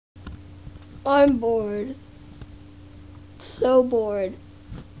I'm bored. So bored.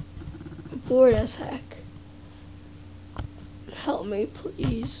 Bored as heck. Help me,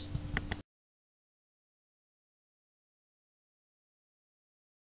 please.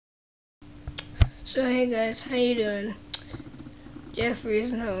 So hey guys, how you doing?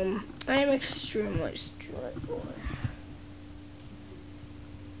 Jeffrey's home. I am extremely joyful.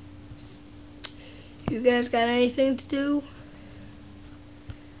 You guys got anything to do?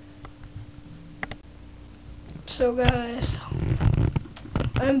 So guys,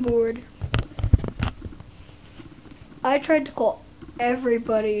 I'm bored. I tried to call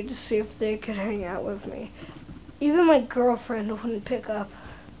everybody to see if they could hang out with me. Even my girlfriend wouldn't pick up.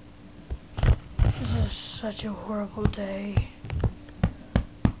 This is such a horrible day.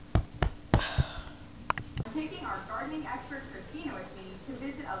 Taking our gardening expert Christina with me to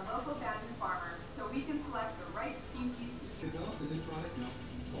visit a local bamboo farmer so we can select the right species to use. Develop a new product now,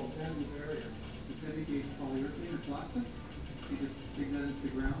 it's called bamboo barrier. It's heavy gauge polyurethane or plastic. You just stick that into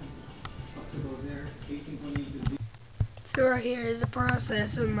the ground, up to about there, 18, 20 inches deep. So right here is the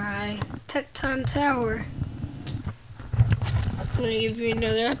process of my Tecton tower. I'm going to give you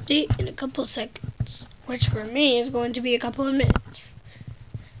another update in a couple seconds, which for me is going to be a couple of minutes.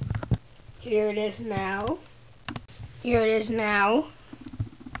 Here it is now. Here it is now.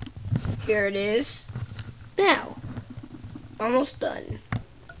 Here it is now. Almost done.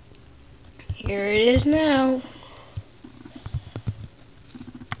 Here it is now.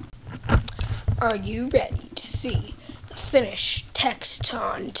 Are you ready to see the finished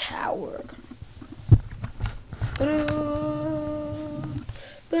Tecton tower? Ba-da,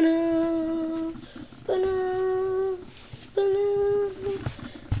 ba-da, ba-da, ba-da,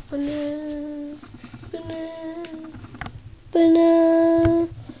 ba-da, ba-da, ba-da,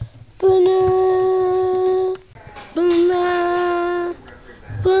 ba-da,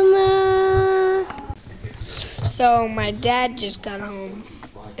 ba-da. So my dad just got home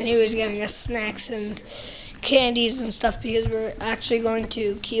and he was getting us snacks and candies and stuff because we're actually going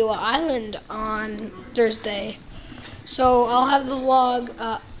to Kiawah Island on Thursday. So I'll have the vlog,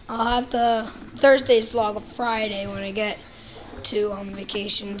 I'll have the Thursday's vlog of Friday when I get to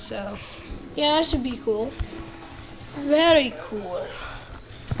vacation. So yeah, that should be cool. Very cool.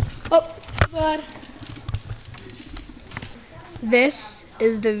 Oh God. This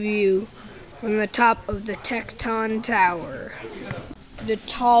is the view from the top of the Tecton Tower. The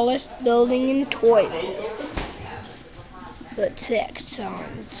tallest building in Toyland. The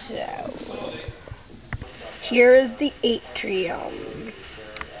Tecton Tower. Here is the atrium.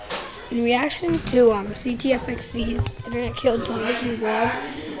 In reaction to CTFXC's Internet Killed Television vlog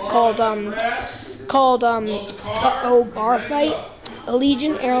called Bar Fight,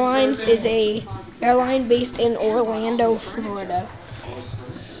 Allegiant Airlines is a airline based in Orlando, Florida.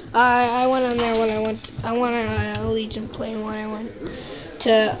 I went on there when I went on an Allegiant plane when I went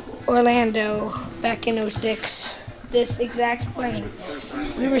to Orlando back in '06. This exact plane.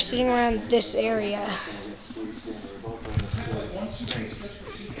 We were sitting around this area.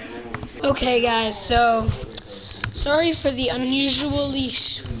 Okay guys, so sorry for the unusually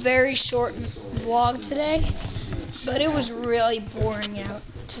very short vlog today, but it was really boring out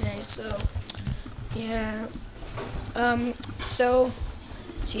today, so yeah. So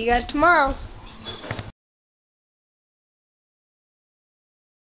see you guys tomorrow.